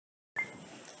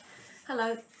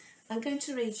Hello, I'm going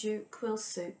to read you Quill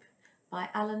Soup by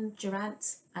Alan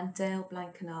Durant and Dale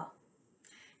Blankenaar.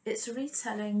 It's a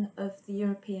retelling of the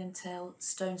European tale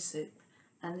Stone Soup,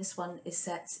 and this one is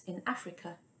set in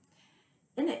Africa.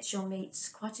 In it you'll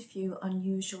meet quite a few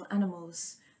unusual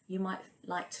animals. You might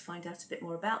like to find out a bit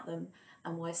more about them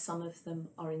and why some of them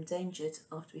are endangered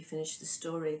after we finish the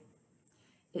story.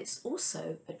 It's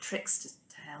also a trickster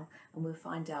tale, and we'll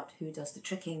find out who does the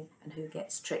tricking and who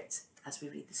gets tricked as we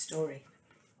read the story.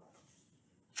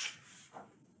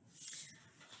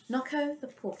 Noko the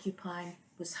porcupine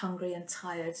was hungry and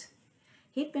tired.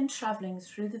 He'd been travelling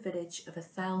through the village of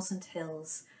 1,000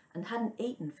 hills and hadn't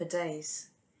eaten for days.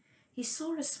 He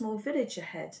saw a small village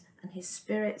ahead and his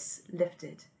spirits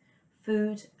lifted.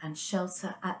 Food and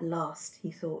shelter at last,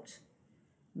 he thought.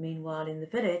 Meanwhile in the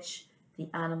village, the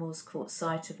animals caught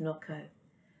sight of Noko.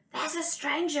 "There's a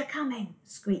stranger coming,"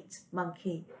 squeaked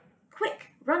Monkey. "Quick,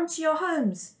 run to your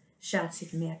homes,"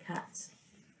 shouted Meerkat.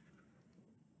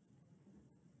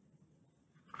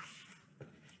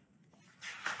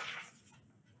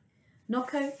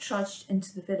 Noko trudged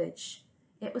into the village.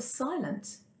 It was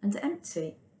silent and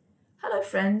empty. "Hello,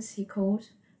 friends," he called,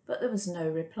 but there was no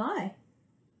reply.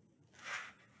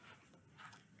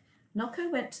 Noko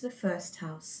went to the first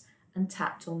house and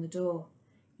tapped on the door.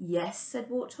 "Yes," said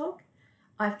Warthog.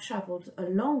 "I've travelled a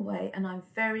long way and I'm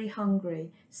very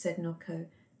hungry," said Noko.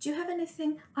 "Do you have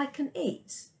anything I can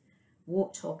eat?"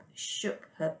 Warthog shook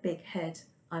her big head.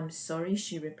 "I'm sorry,"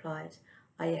 she replied.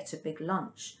 "I ate a big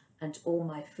lunch and all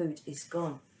my food is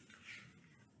gone."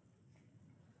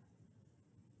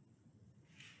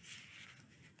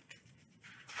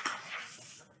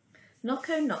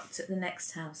 Noko knocked at the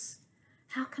next house.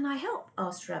 "How can I help?"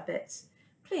 asked Rabbit.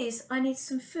 "Please, I need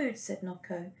some food," said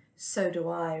Noko. "So do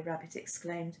I," Rabbit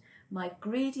exclaimed. "My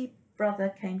greedy brother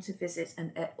came to visit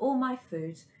and ate all my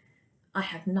food. I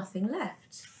have nothing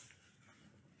left."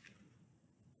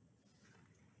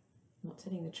 Not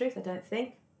telling the truth, I don't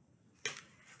think.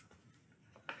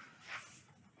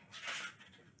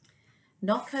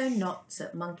 Noko knocked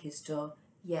at Monkey's door.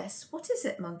 "Yes, what is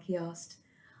it?" Monkey asked.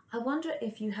 "I wonder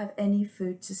if you have any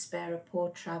food to spare a poor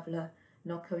traveller,"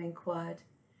 Noko inquired.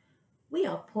 "We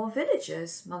are poor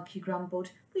villagers," Monkey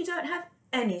grumbled. "We don't have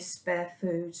any spare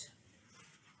food."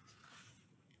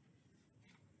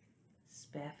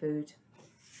 Spare food.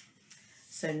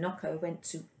 So Noko went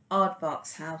to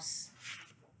Aardvark's house,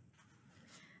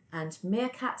 and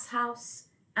Meerkat's house,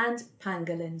 and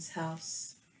Pangolin's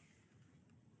house.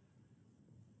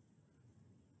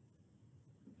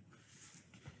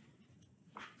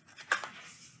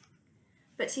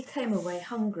 But he came away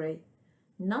hungry.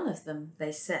 None of them,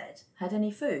 they said, had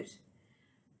any food.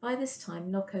 By this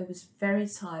time Noko was very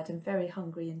tired and very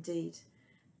hungry indeed,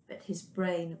 but his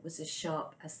brain was as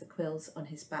sharp as the quills on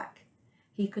his back.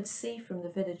 He could see from the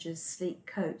villagers' sleek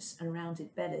coats and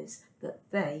rounded bellies that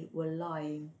they were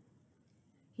lying.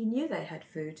 He knew they had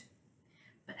food,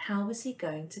 but how was he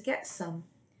going to get some?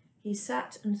 He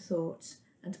sat and thought,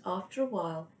 and after a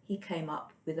while he came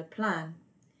up with a plan.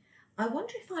 "I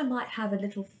wonder if I might have a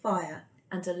little fire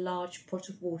and a large pot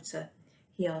of water,"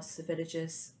 he asked the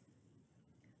villagers.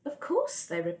 "Of course,"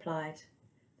 they replied.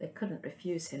 They couldn't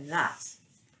refuse him that.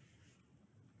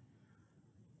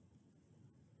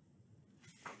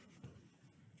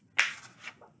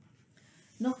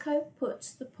 Noko put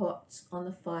the pot on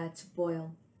the fire to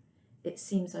boil. "It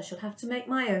seems I shall have to make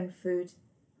my own food,"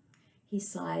 he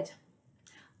sighed.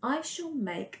 "I shall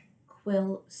make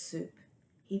quill soup."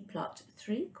 He plucked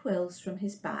 3 quills from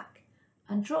his back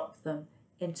and dropped them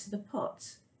into the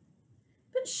pot.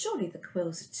 "But surely the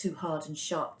quills are too hard and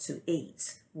sharp to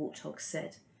eat," Warthog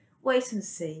said. "Wait and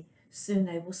see. Soon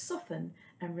they will soften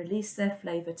and release their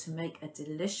flavour to make a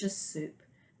delicious soup,"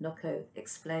 Noko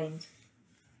explained.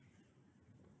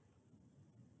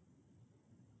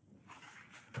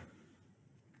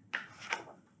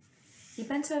 He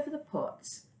bent over the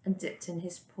pot and dipped in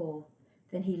his paw.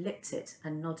 Then he licked it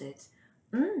and nodded.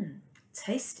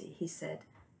 Tasty," he said,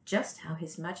 "just how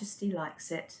His Majesty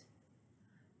likes it."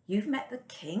 "You've met the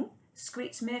king?"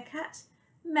 squeaked Meerkat.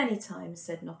 "Many times,"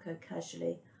 said Noko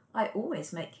casually. "I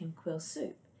always make him quill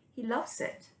soup. He loves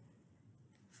it."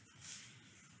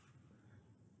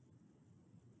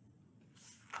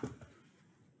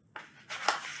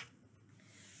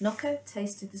 Noko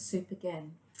tasted the soup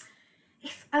again.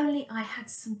 "If only I had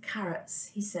some carrots,"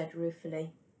 he said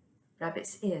ruefully.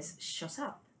 Rabbit's ears shot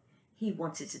up. He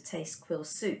wanted to taste quill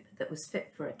soup that was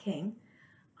fit for a king.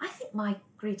 "I think my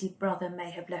greedy brother may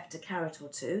have left a carrot or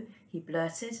two," he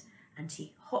blurted, and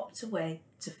he hopped away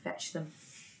to fetch them.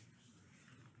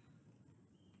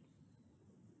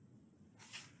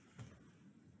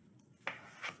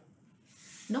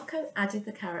 Noko added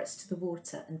the carrots to the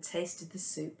water and tasted the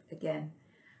soup again.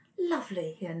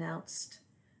 "Lovely," he announced.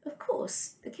 "Of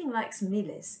course, the king likes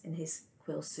mealies in his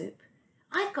quill soup."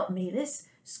 "I've got mealies,"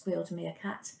 squealed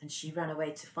Meerkat, and she ran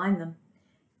away to find them.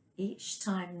 Each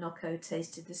time Noko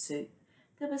tasted the soup,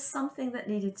 there was something that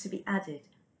needed to be added: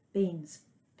 beans,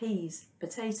 peas,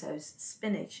 potatoes,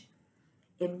 spinach.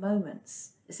 In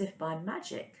moments, as if by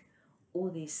magic, all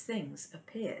these things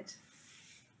appeared.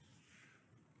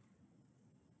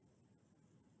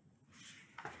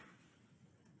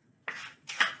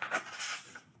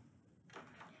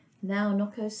 Now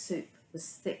Noko's soup was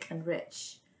thick and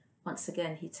rich. Once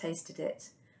again he tasted it.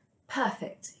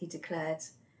 "Perfect," he declared.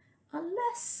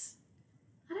 "Unless,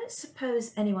 I don't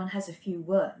suppose anyone has a few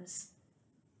worms."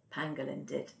 Pangolin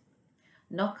did.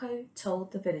 Noko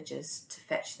told the villagers to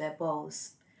fetch their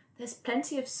bowls. "There's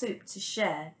plenty of soup to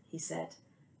share," he said,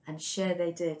 and share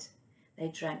they did. They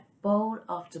drank bowl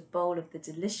after bowl of the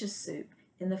delicious soup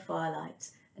in the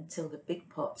firelight until the big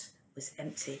pot was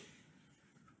empty.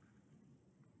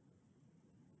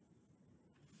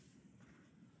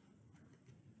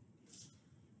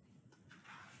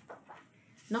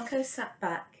 Noko sat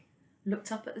back, looked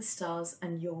up at the stars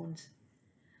and yawned.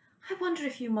 "I wonder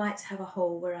if you might have a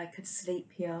hole where I could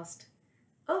sleep," he asked.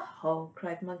 "A hole?"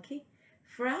 cried Monkey.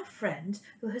 "For our friend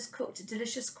who has cooked a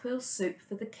delicious quill soup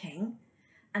for the king,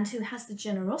 and who has the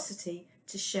generosity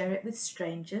to share it with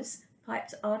strangers?"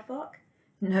 piped Aardvark.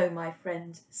 "No, my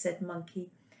friend," said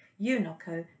Monkey. "You,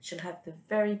 Noko, shall have the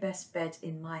very best bed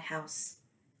in my house."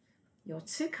 "You're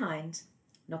too kind,"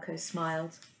 Noko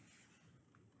smiled.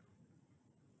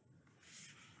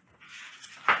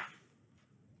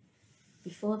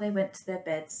 Before they went to their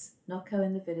beds, Noko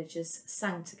and the villagers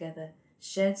sang together,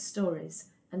 shared stories,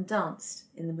 and danced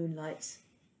in the moonlight.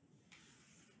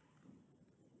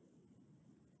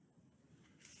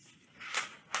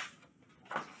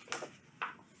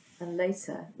 And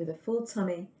later, with a full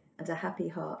tummy and a happy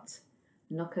heart,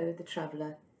 Noko the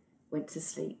traveller went to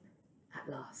sleep at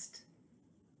last.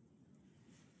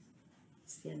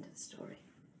 It's the end of the story.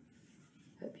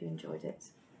 Hope you enjoyed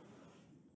it.